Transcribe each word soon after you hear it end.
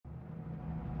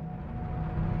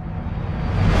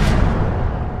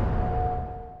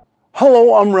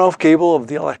Hello, I'm Ralph Gable of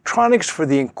the Electronics for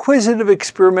the Inquisitive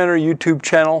Experimenter YouTube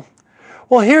channel.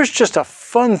 Well, here's just a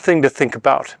fun thing to think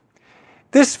about.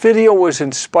 This video was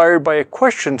inspired by a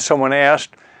question someone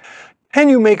asked: can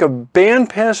you make a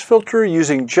bandpass filter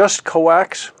using just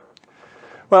coax?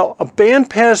 Well, a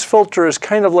bandpass filter is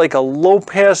kind of like a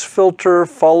low-pass filter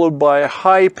followed by a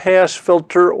high-pass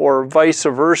filter or vice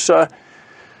versa.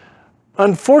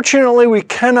 Unfortunately, we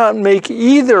cannot make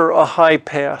either a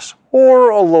high-pass or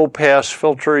a low-pass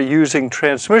filter using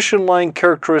transmission line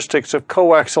characteristics of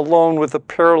coax alone with a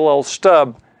parallel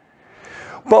stub.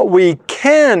 But we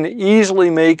can easily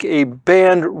make a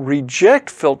band reject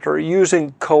filter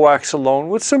using coax alone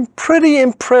with some pretty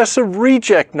impressive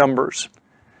reject numbers.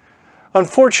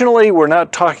 Unfortunately, we're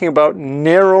not talking about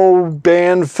narrow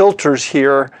band filters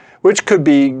here, which could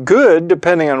be good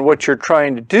depending on what you're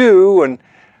trying to do and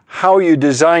how you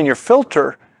design your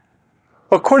filter.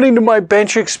 According to my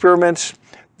bench experiments,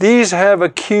 these have a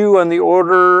Q on the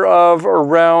order of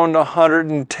around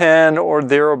 110 or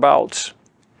thereabouts.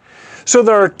 So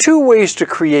there are two ways to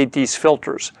create these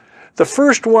filters. The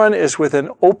first one is with an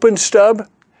open stub.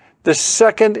 The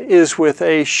second is with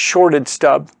a shorted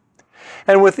stub.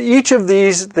 And with each of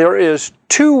these, there is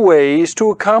two ways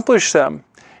to accomplish them.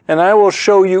 And I will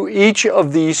show you each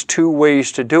of these two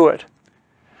ways to do it.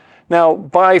 Now,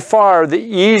 by far, the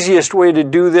easiest way to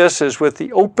do this is with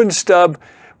the open stub,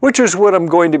 which is what I'm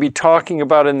going to be talking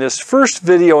about in this first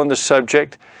video on the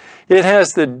subject. It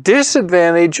has the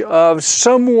disadvantage of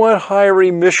somewhat higher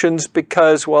emissions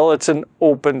because, well, it's an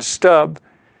open stub.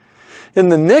 In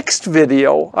the next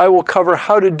video, I will cover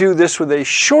how to do this with a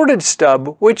shorted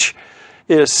stub, which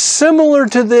is similar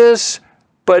to this,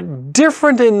 but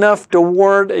different enough to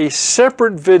warrant a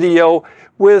separate video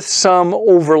with some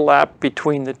overlap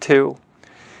between the two.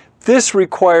 This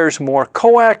requires more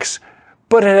coax,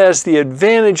 but it has the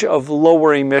advantage of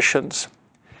lower emissions.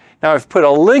 Now, I've put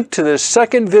a link to this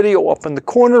second video up in the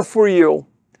corner for you.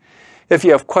 If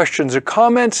you have questions or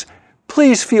comments,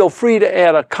 please feel free to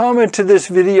add a comment to this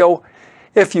video.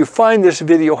 If you find this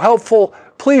video helpful,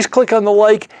 please click on the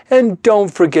like and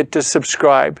don't forget to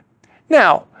subscribe.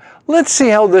 Now, let's see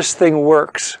how this thing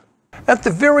works. At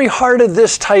the very heart of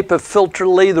this type of filter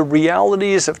lay the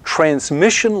realities of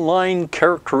transmission line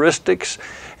characteristics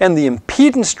and the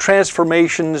impedance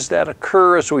transformations that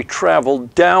occur as we travel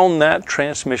down that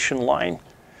transmission line.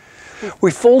 We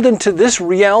fold into this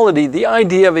reality the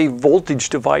idea of a voltage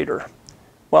divider.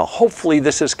 Well, hopefully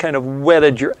this has kind of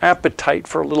whetted your appetite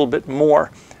for a little bit more.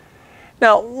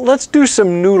 Now, let's do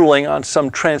some noodling on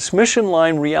some transmission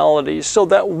line realities so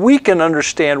that we can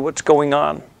understand what's going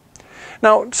on.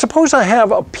 Now, suppose I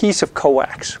have a piece of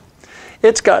coax.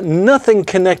 It's got nothing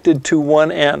connected to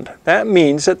one end. That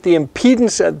means that the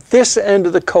impedance at this end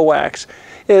of the coax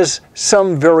is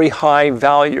some very high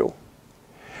value.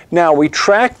 Now, we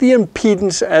track the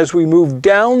impedance as we move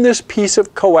down this piece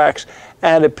of coax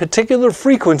at a particular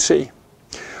frequency.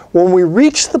 When we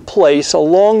reach the place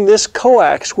along this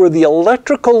coax where the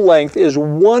electrical length is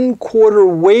 1/4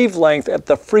 wavelength at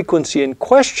the frequency in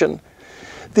question,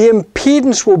 the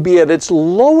impedance will be at its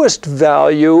lowest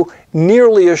value,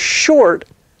 nearly a short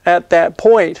at that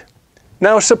point.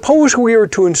 Now, suppose we were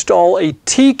to install a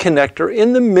T connector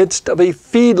in the midst of a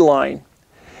feed line,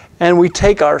 and we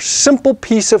take our simple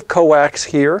piece of coax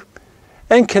here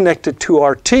and connect it to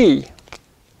our T.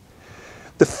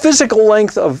 The physical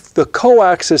length of the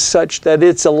coax is such that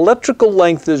its electrical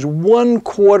length is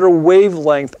 1/4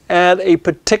 wavelength at a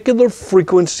particular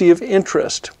frequency of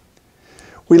interest.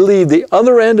 We leave the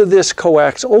other end of this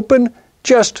coax open,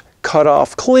 just cut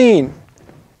off clean.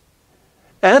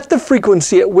 At the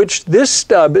frequency at which this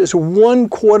stub is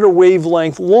 1/4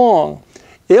 wavelength long,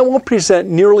 it will present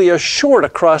nearly a short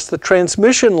across the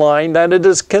transmission line that it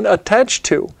is attached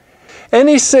to.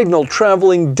 Any signal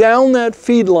traveling down that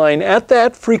feed line at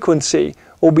that frequency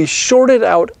will be shorted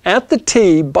out at the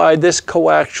T by this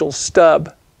coaxial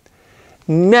stub.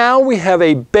 Now we have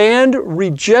a band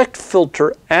reject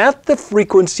filter at the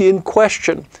frequency in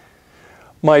question.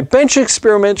 My bench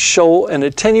experiments show an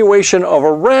attenuation of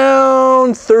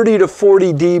around 30 to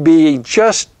 40 dB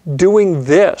just doing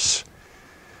this.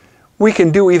 We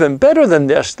can do even better than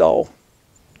this though.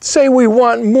 Say we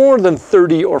want more than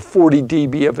 30 or 40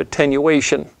 dB of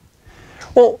attenuation.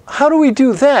 Well, how do we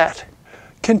do that?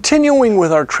 Continuing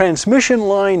with our transmission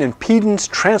line impedance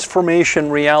transformation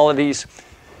realities,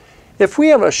 if we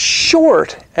have a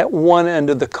short at one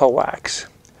end of the coax,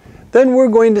 then we're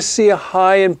going to see a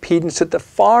high impedance at the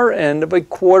far end of a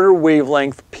 1/4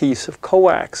 wavelength piece of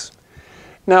coax.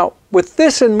 Now, with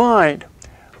this in mind,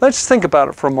 let's think about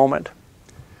it for a moment.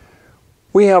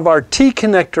 We have our T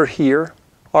connector here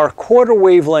our quarter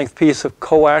wavelength piece of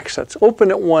coax that's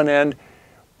open at one end,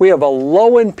 we have a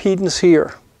low impedance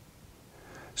here.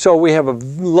 So we have a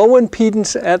low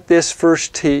impedance at this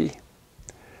first T.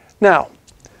 Now,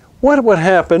 what would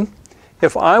happen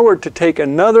if I were to take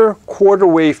another quarter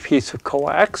wave piece of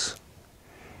coax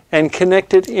and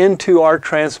connect it into our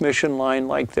transmission line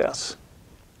like this?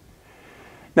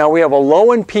 Now we have a low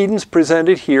impedance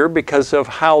presented here because of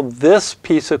how this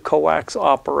piece of coax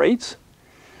operates.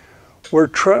 We're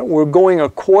going a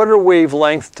quarter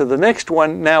wavelength to the next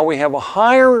one. Now we have a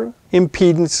higher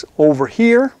impedance over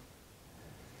here.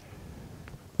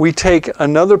 We take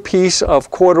another piece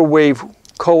of quarter wave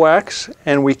coax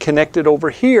and we connect it over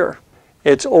here.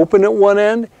 It's open at one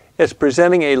end. It's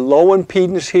presenting a low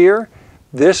impedance here.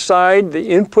 This side, the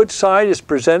input side, is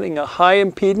presenting a high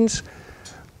impedance.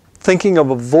 Thinking of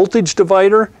a voltage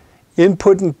divider,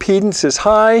 input impedance is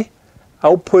high,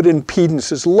 output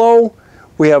impedance is low.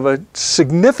 We have a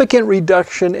significant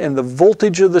reduction in the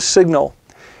voltage of the signal.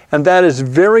 And that is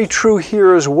very true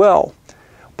here as well.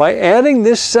 By adding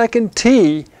this second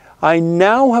T, I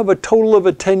now have a total of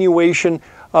attenuation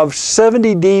of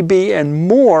 70 dB and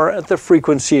more at the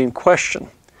frequency in question.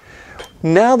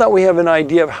 Now that we have an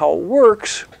idea of how it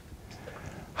works,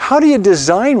 how do you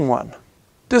design one?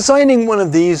 Designing one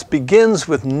of these begins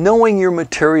with knowing your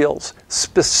materials,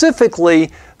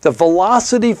 specifically the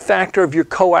velocity factor of your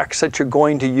coax that you're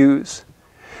going to use.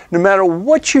 No matter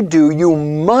what you do, you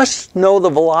must know the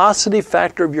velocity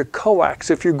factor of your coax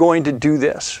if you're going to do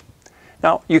this.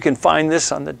 Now, you can find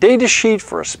this on the data sheet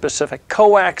for a specific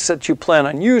coax that you plan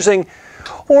on using,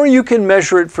 or you can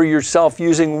measure it for yourself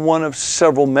using one of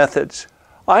several methods.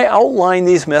 I outline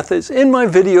these methods in my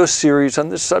video series on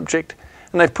this subject,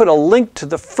 and I put a link to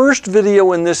the first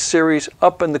video in this series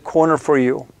up in the corner for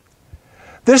you.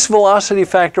 This velocity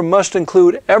factor must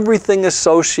include everything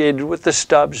associated with the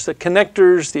stubs, the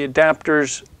connectors, the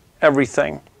adapters,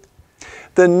 everything.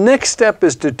 The next step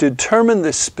is to determine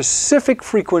the specific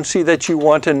frequency that you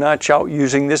want to notch out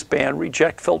using this band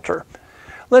reject filter.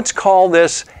 Let's call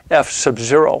this F sub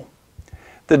 0.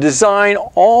 The design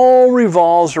all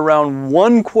revolves around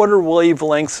 1/4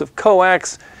 wavelengths of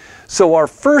coax, so our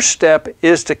first step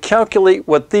is to calculate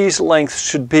what these lengths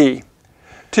should be.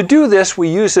 To do this, we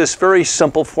use this very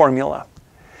simple formula.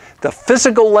 The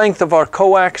physical length of our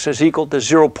coax is equal to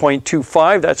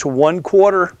 0.25, that's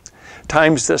 1/4,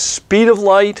 times the speed of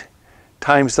light,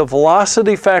 times the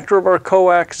velocity factor of our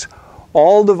coax,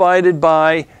 all divided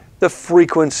by the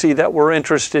frequency that we're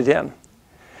interested in.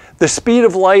 The speed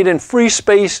of light in free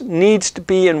space needs to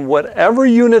be in whatever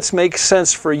units make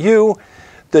sense for you.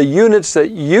 The units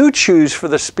that you choose for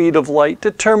the speed of light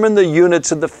determine the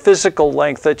units of the physical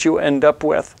length that you end up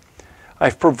with.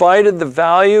 I've provided the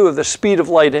value of the speed of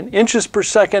light in inches per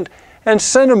second and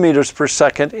centimeters per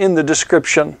second in the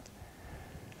description.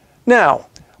 Now,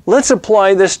 let's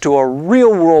apply this to a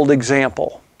real-world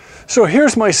example. So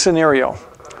here's my scenario.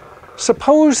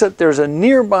 Suppose that there's a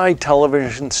nearby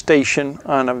television station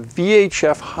on a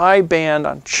VHF high band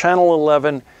on channel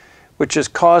 11 which is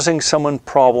causing someone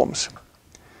problems.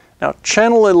 Now,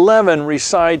 channel 11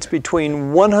 resides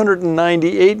between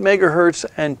 198 megahertz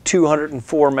and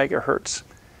 204 megahertz.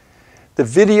 The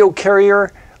video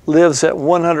carrier lives at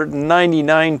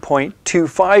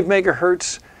 199.25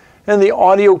 megahertz and the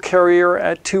audio carrier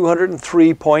at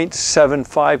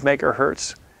 203.75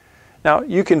 megahertz. Now,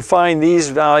 you can find these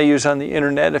values on the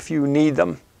internet if you need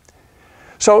them.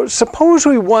 So suppose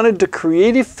we wanted to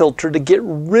create a filter to get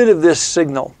rid of this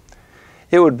signal.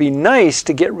 It would be nice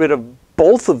to get rid of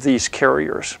both of these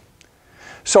carriers.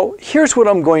 So here's what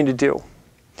I'm going to do.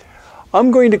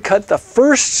 I'm going to cut the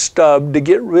first stub to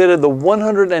get rid of the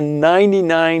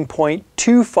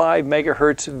 199.25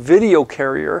 megahertz video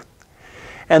carrier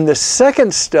and the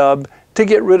second stub to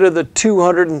get rid of the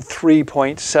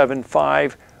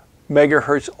 203.75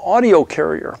 megahertz audio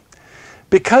carrier.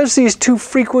 Because these two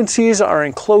frequencies are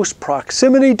in close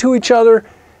proximity to each other,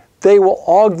 they will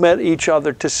augment each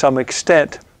other to some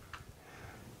extent.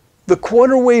 The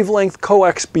quarter wavelength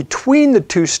coax between the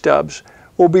two stubs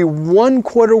will be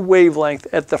 1/4 wavelength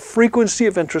at the frequency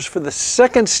of interest for the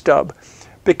second stub,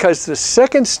 because the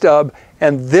second stub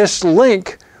and this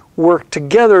link work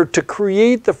together to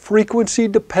create the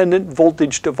frequency-dependent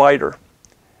voltage divider.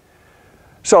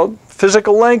 So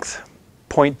physical length,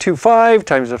 0.25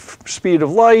 times the speed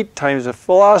of light times the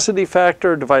velocity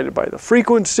factor divided by the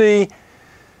frequency.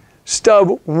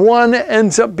 Stub 1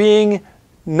 ends up being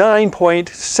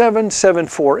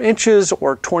 9.774 inches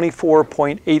or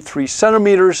 24.83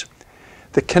 centimeters.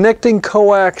 The connecting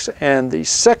coax and the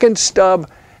second stub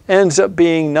ends up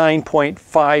being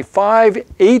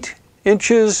 9.558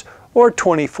 inches or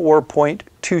 24.2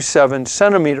 1.27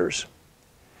 centimeters.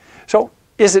 So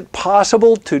is it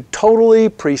possible to totally,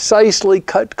 precisely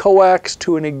cut coax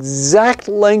to an exact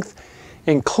length,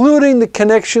 including the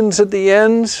connections at the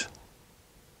ends?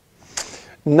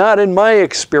 Not in my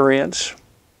experience.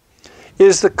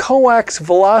 Is the coax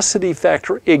velocity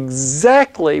factor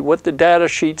exactly what the data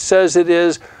sheet says it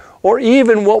is, or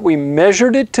even what we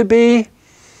measured it to be?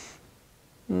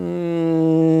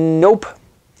 Nope.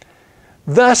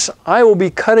 Thus, I will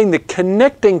be cutting the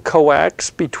connecting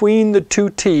coax between the two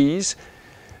T's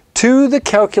to the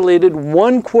calculated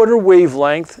 1/4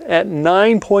 wavelength at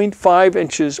 9.5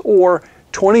 inches or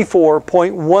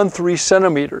 24.13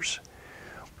 centimeters.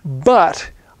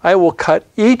 But I will cut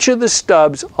each of the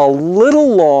stubs a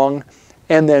little long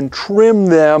and then trim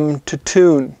them to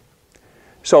tune.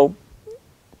 So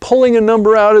pulling a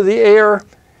number out of the air,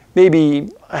 maybe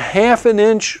 1/2 an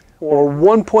inch or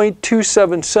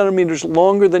 1.27 centimeters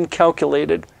longer than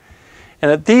calculated.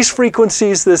 And at these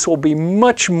frequencies, this will be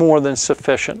much more than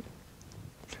sufficient.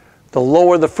 The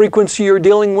lower the frequency you're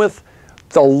dealing with,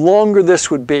 the longer this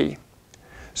would be.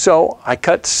 So I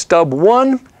cut stub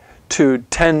 1 to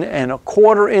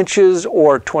 10¼ inches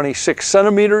or 26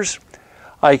 centimeters.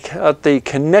 I cut the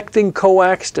connecting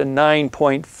coax to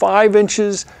 9.5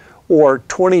 inches or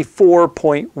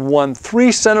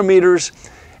 24.13 centimeters.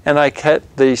 And I cut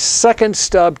the second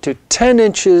stub to 10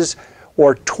 inches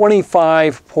or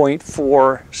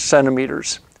 25.4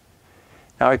 centimeters.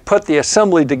 Now I put the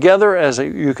assembly together as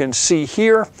you can see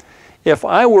here. If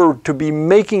I were to be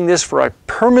making this for a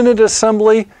permanent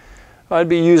assembly, I'd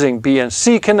be using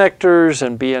BNC connectors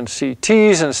and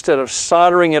BNCTs instead of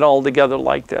soldering it all together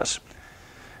like this.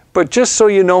 But just so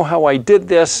you know how I did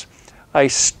this, I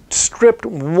stripped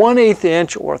 1/8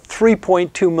 inch or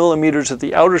 3.2 millimeters of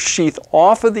the outer sheath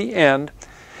off of the end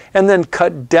and then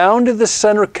cut down to the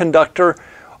center conductor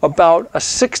about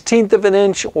 1/16 of an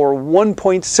inch or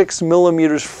 1.6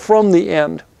 millimeters from the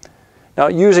end. Now,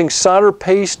 using solder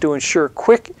paste to ensure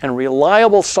quick and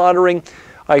reliable soldering,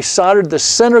 I soldered the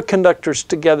center conductors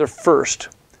together first.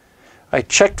 I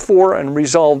checked for and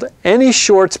resolved any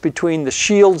shorts between the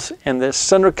shields and the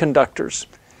center conductors.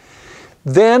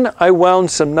 Then I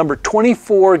wound some number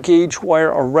 24 gauge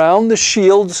wire around the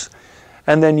shields,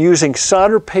 and then using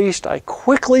solder paste, I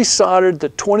quickly soldered the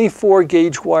 24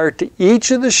 gauge wire to each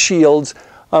of the shields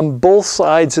on both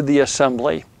sides of the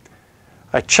assembly.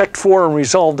 I checked for and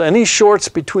resolved any shorts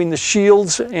between the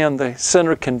shields and the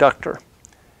center conductor.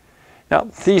 Now,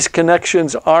 these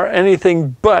connections are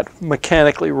anything but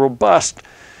mechanically robust,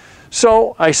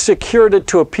 so I secured it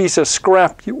to a piece of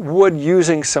scrap wood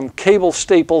using some cable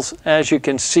staples, as you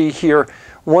can see here,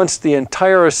 once the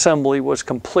entire assembly was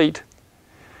complete.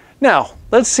 Now,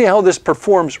 let's see how this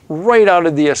performs right out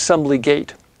of the assembly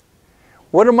gate.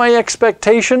 What are my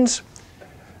expectations?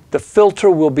 The filter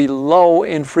will be low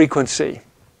in frequency.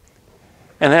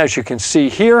 And as you can see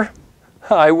here,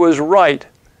 I was right.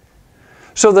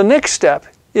 So the next step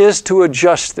is to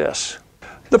adjust this.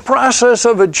 The process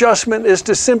of adjustment is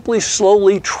to simply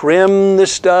slowly trim the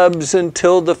stubs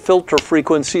until the filter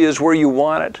frequency is where you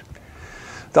want it.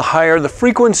 The higher the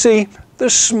frequency, the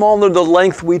smaller the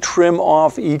length we trim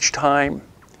off each time.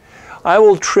 I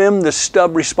will trim the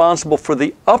stub responsible for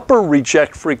the upper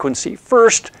reject frequency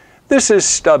first. This is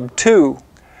stub 2.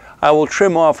 I will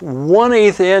trim off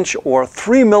 1/8 inch or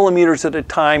 3 millimeters at a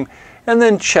time and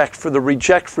then check for the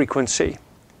reject frequency.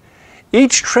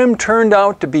 Each trim turned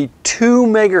out to be 2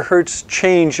 megahertz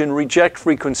change in reject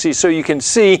frequency, so you can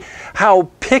see how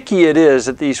picky it is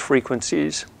at these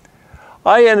frequencies.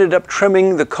 I ended up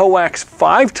trimming the coax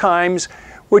 5 times,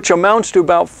 which amounts to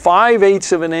about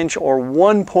 5/8 of an inch or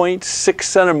 1.6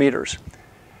 centimeters.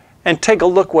 And take a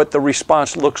look what the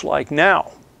response looks like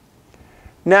now.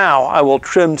 Now I will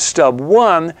trim stub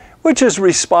 1, which is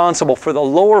responsible for the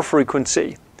lower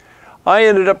frequency. I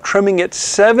ended up trimming it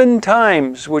 7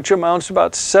 times, which amounts to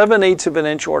about 7/8 of an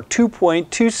inch or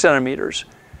 2.2 centimeters.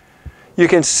 You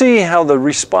can see how the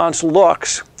response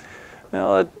looks.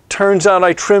 Now, it turns out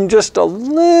I trimmed just a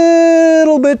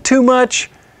little bit too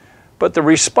much, but the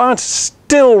response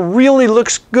still really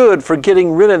looks good for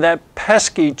getting rid of that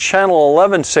pesky channel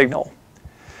 11 signal.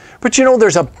 But you know,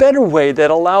 there's a better way that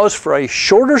allows for a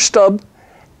shorter stub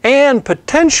and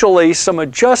potentially some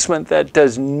adjustment that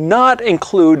does not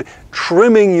include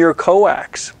trimming your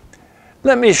coax.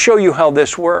 Let me show you how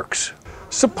this works.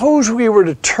 Suppose we were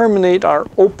to terminate our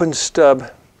open stub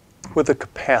with a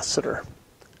capacitor.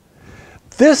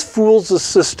 This fools the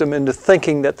system into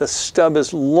thinking that the stub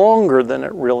is longer than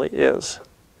it really is.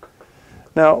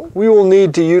 Now, we will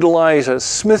need to utilize a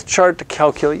Smith chart to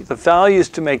calculate the values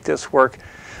to make this work.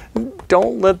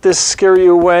 Don't let this scare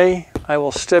you away. I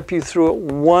will step you through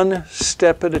it one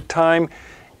step at a time.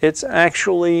 It's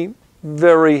actually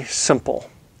very simple.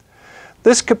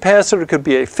 This capacitor could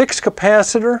be a fixed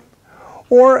capacitor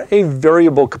or a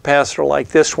variable capacitor like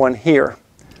this one here.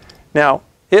 Now,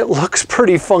 it looks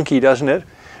pretty funky, doesn't it?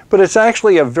 But it's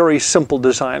actually a very simple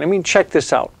design. I mean, check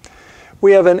this out.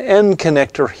 We have an N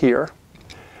connector here.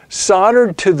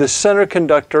 Soldered to the center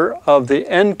conductor of the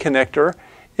N connector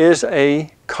is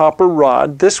a copper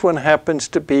rod. This one happens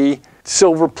to be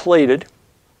silver plated.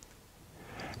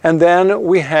 And then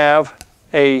we have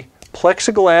a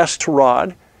plexiglass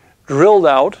rod drilled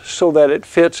out so that it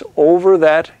fits over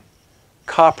that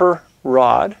copper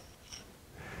rod.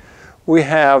 We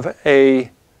have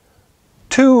a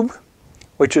tube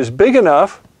which is big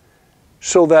enough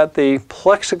so that the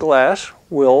plexiglass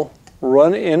will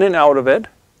run in and out of it.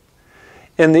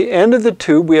 In the end of the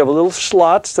tube, we have little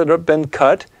slots that have been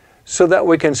cut so that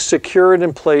we can secure it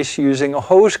in place using a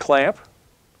hose clamp.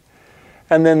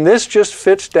 And then this just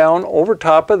fits down over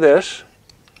top of this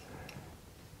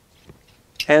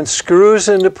and screws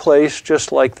into place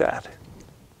just like that.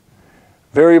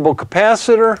 Variable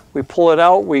capacitor, we pull it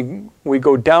out, we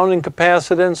go down in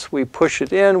capacitance, we push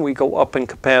it in, we go up in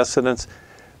capacitance.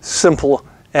 Simple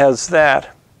as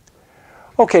that.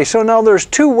 Okay, so now there's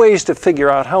two ways to figure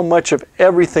out how much of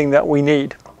everything that we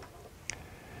need.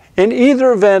 In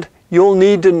either event, you'll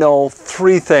need to know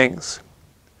three things.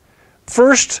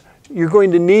 First, you're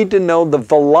going to need to know the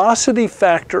velocity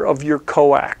factor of your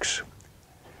coax.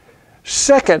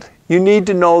 Second, you need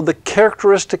to know the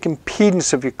characteristic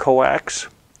impedance of your coax.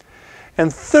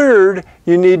 And third,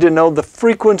 you need to know the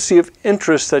frequency of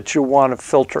interest that you want to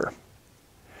filter.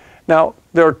 Now,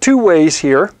 there are two ways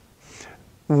here.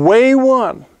 Way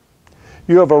one,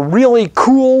 you have a really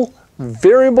cool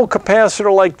variable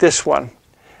capacitor like this one,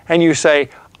 and you say,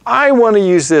 I want to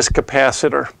use this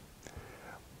capacitor.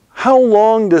 How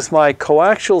long does my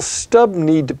coaxial stub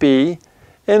need to be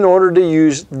in order to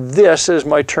use this as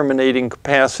my terminating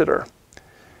capacitor?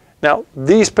 Now,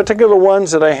 these particular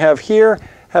ones that I have here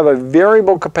have a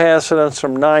variable capacitance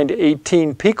from 9 to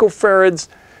 18 picofarads,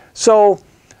 so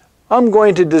I'm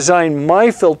going to design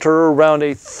my filter around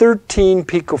a 13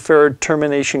 picofarad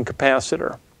termination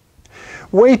capacitor.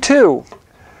 Way two,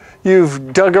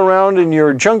 you've dug around in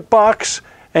your junk box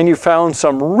and you found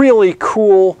some really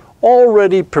cool,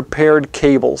 already prepared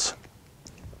cables.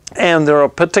 And they're a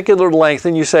particular length,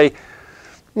 and you say,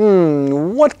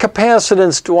 what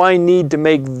capacitance do I need to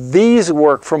make these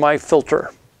work for my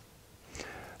filter?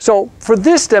 So for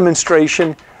this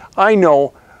demonstration, I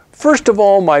know, first of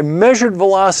all, my measured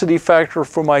velocity factor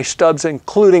for my stubs,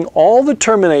 including all the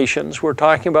terminations, we're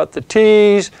talking about the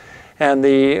T's and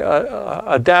the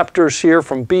adapters here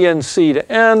from B and C to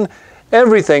N,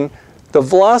 everything, the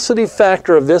velocity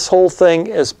factor of this whole thing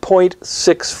is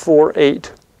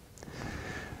 0.648.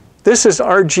 This is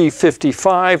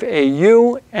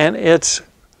RG55AU, and its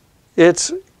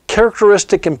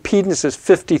characteristic impedance is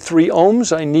 53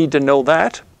 ohms. I need to know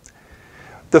that.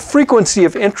 The frequency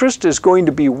of interest is going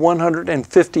to be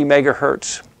 150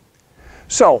 megahertz.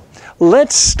 So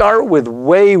let's start with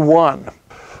way one.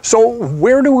 So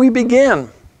where do we begin?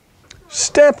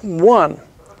 Step one,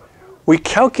 we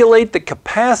calculate the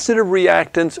capacitive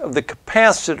reactance of the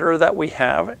capacitor that we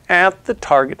have at the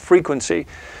target frequency.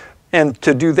 And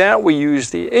to do that, we use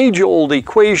the age-old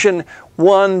equation,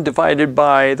 1 divided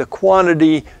by the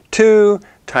quantity, 2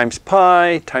 times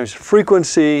pi times the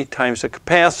frequency times the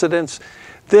capacitance.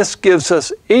 This gives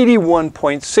us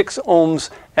 81.6 ohms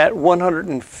at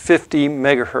 150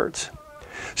 megahertz.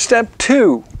 Step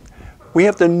two, we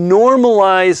have to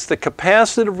normalize the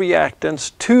capacitive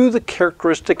reactance to the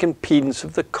characteristic impedance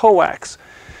of the coax,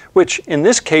 which in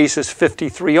this case is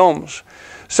 53 ohms.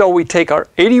 So we take our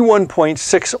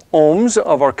 81.6 ohms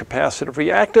of our capacitive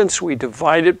reactance, we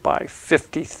divide it by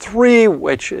 53,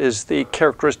 which is the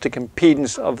characteristic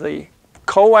impedance of the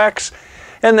coax,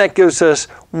 and that gives us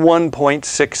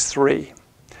 1.63.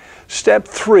 Step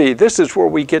three, this is where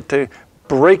we get to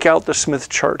break out the Smith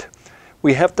chart.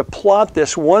 We have to plot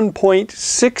this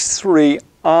 1.63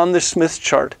 on the Smith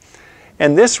chart,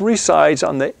 and this resides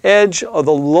on the edge of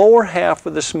the lower half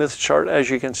of the Smith chart, as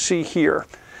you can see here.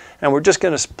 And we're just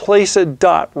going to place a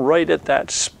dot right at that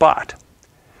spot.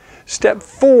 Step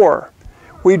four,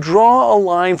 we draw a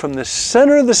line from the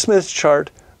center of the Smith chart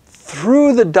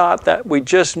through the dot that we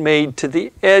just made to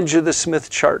the edge of the Smith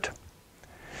chart.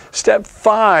 Step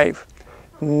five,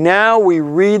 now we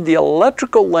read the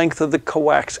electrical length of the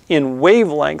coax in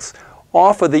wavelengths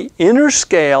off of the inner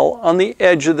scale on the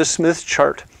edge of the Smith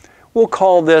chart. We'll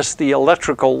call this the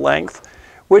electrical length,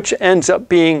 which ends up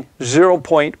being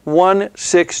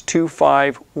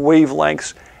 0.1625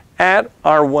 wavelengths at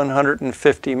our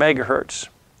 150 megahertz.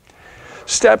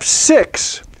 Step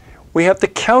 6, we have to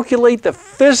calculate the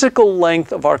physical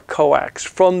length of our coax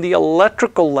from the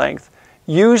electrical length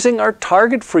using our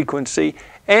target frequency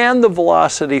and the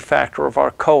velocity factor of our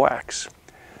coax.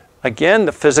 Again,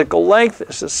 the physical length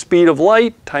is the speed of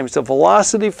light times the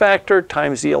velocity factor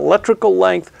times the electrical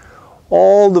length,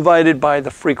 all divided by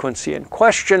the frequency in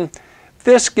question.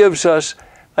 This gives us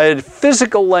a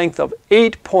physical length of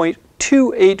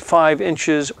 8.285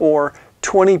 inches or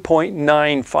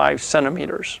 20.95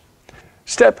 centimeters.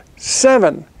 Step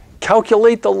 7,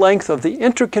 calculate the length of the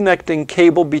interconnecting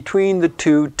cable between the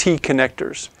two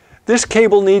T-connectors. This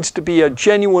cable needs to be a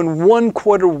genuine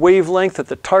 1/4 wavelength at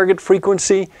the target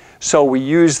frequency, so we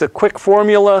use the quick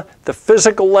formula. The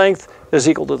physical length is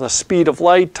equal to the speed of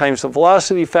light times the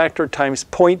velocity factor times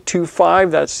 0.25,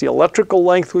 that's the electrical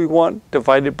length we want,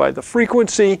 divided by the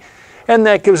frequency, and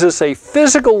that gives us a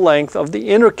physical length of the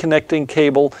interconnecting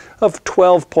cable of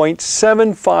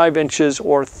 12.75 inches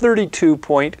or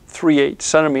 32.38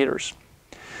 centimeters.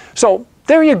 So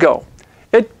there you go.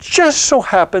 It just so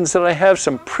happens that I have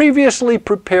some previously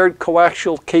prepared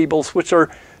coaxial cables which are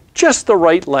just the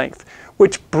right length,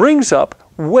 which brings up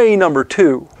way number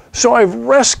 2. So I've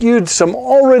rescued some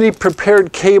already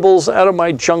prepared cables out of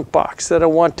my junk box that I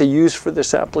want to use for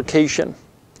this application.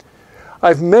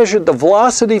 I've measured the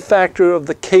velocity factor of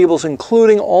the cables,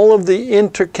 including all of the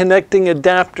interconnecting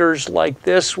adapters like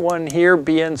this one here,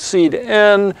 BNC to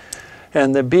N,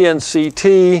 and the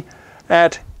BNC-T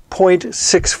at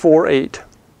 0.648.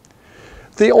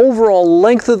 The overall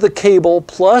length of the cable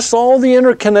plus all the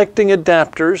interconnecting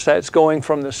adapters, that's going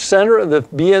from the center of the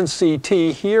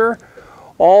BNC-T here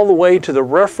all the way to the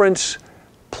reference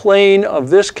plane of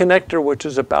this connector, which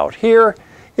is about here,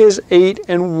 is 8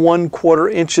 1/4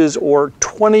 inches or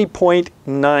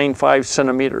 20.95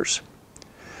 centimeters.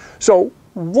 So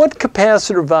what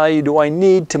capacitor value do I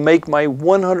need to make my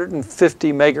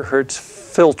 150 megahertz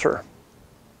filter?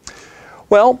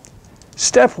 Well,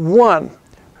 step 1,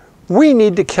 we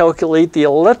need to calculate the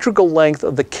electrical length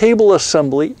of the cable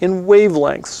assembly in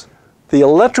wavelengths. The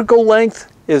electrical length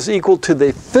is equal to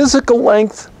the physical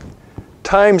length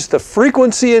times the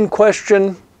frequency in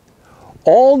question,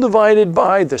 all divided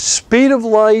by the speed of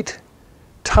light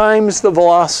times the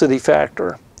velocity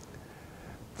factor.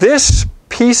 This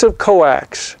piece of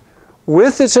coax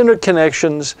with its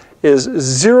interconnections is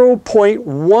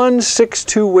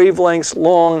 0.162 wavelengths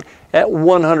long at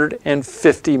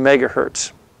 150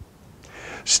 megahertz.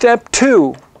 Step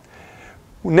 2,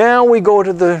 now we go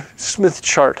to the Smith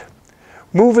chart.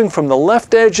 Moving from the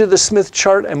left edge of the Smith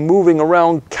chart and moving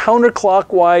around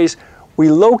counterclockwise, we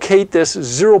locate this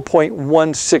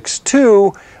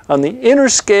 0.162 on the inner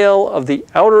scale of the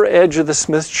outer edge of the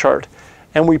Smith chart,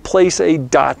 and we place a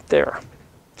dot there.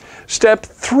 Step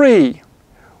 3,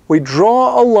 we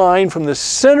draw a line from the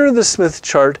center of the Smith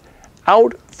chart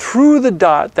out through the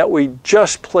dot that we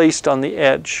just placed on the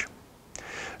edge.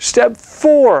 Step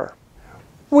 4,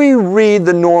 we read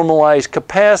the normalized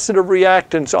capacitive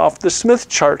reactance off the Smith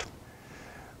chart.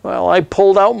 Well, I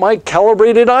pulled out my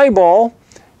calibrated eyeball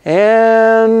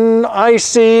and I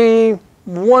see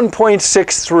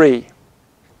 1.63.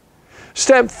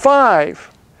 Step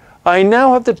 5, I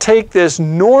now have to take this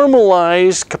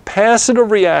normalized capacitive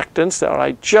reactance that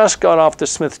I just got off the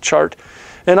Smith chart,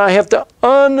 and I have to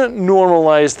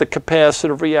unnormalize the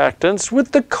capacitive reactance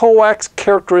with the coax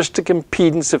characteristic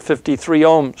impedance of 53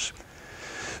 ohms.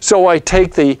 So I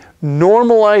take the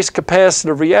normalized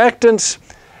capacitive reactance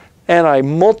and I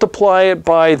multiply it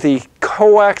by the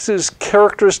coax's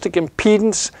characteristic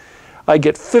impedance. I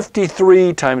get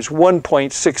 53 times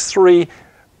 1.63.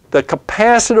 The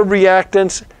capacitive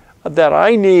reactance that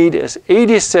I need is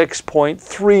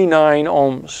 86.39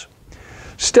 ohms.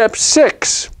 Step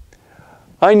 6,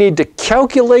 I need to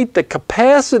calculate the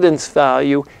capacitance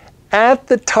value at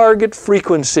the target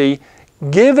frequency,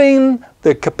 giving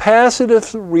the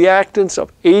capacitive reactance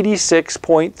of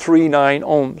 86.39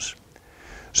 ohms.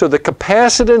 So the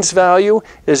capacitance value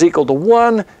is equal to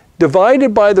 1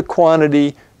 divided by the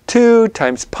quantity 2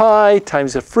 times pi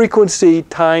times the frequency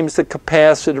times the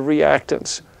capacitive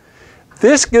reactance.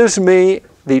 This gives me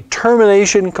the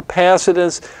termination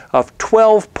capacitance of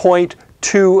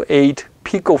 12.28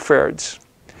 picofarads.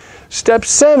 Step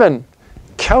 7,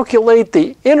 calculate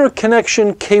the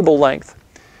interconnection cable length.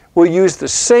 We'll use the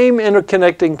same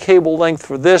interconnecting cable length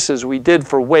for this as we did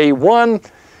for way 1,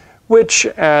 which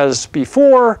as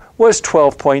before was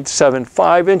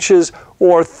 12.75 inches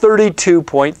or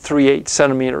 32.38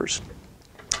 centimeters.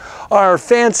 Our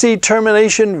fancy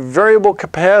termination variable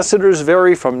capacitors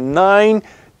vary from 9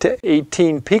 to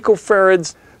 18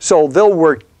 picofarads, so they'll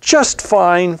work just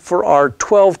fine for our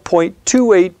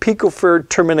 12.28 picofarad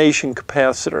termination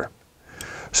capacitor.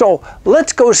 So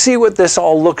let's go see what this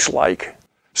all looks like.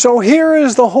 So here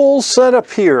is the whole setup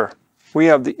here. We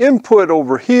have the input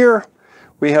over here.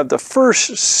 We have the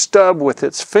first stub with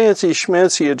its fancy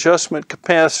schmancy adjustment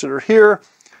capacitor here.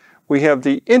 We have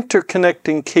the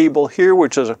interconnecting cable here,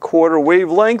 which is a 1/4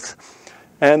 wavelength.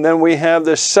 And then we have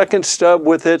the second stub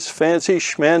with its fancy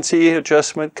schmancy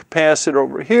adjustment capacitor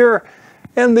over here,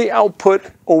 and the output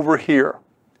over here.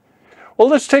 Well,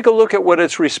 let's take a look at what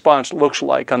its response looks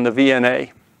like on the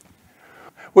VNA.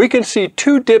 We can see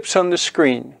 2 dips on the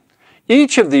screen.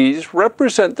 Each of these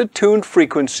represent the tuned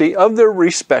frequency of their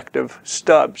respective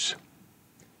stubs.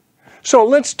 So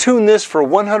let's tune this for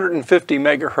 150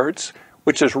 megahertz,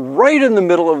 which is right in the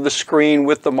middle of the screen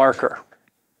with the marker.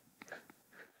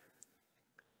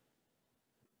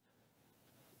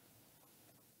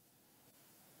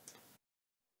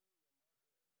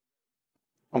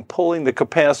 I'm pulling the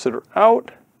capacitor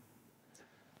out.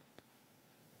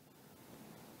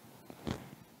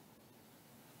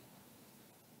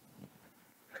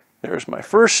 There's my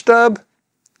first stub.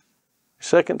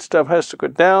 Second stub has to go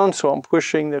down, so I'm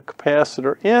pushing the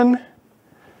capacitor in.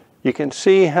 You can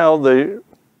see how they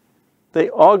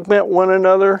augment one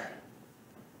another.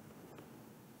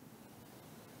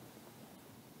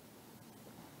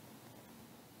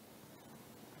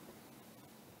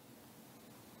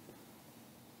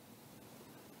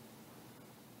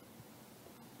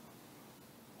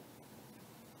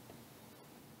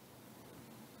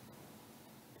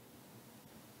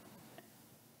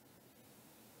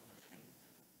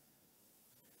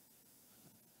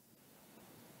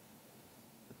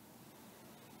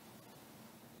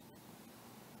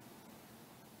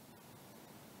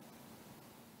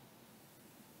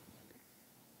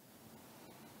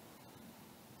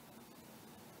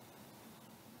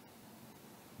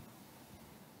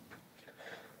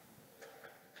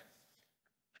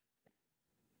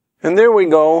 And there we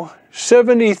go,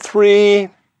 73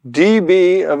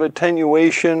 dB of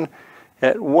attenuation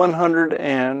at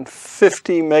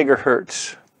 150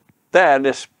 megahertz. That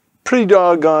is pretty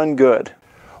doggone good.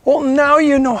 Well, now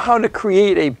you know how to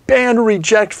create a band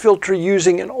reject filter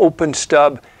using an open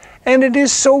stub, and it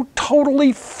is so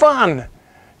totally fun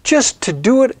just to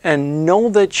do it and know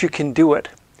that you can do it.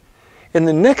 In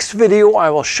the next video, I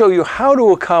will show you how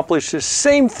to accomplish the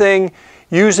same thing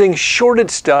using shorted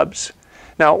stubs.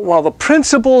 Now, while the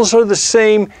principles are the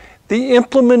same, the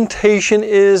implementation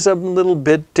is a little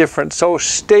bit different, so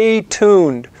stay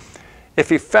tuned.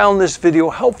 If you found this video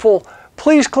helpful,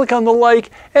 please click on the like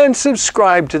and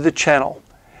subscribe to the channel.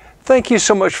 Thank you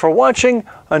so much for watching.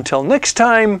 Until next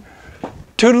time,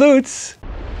 toodaloots!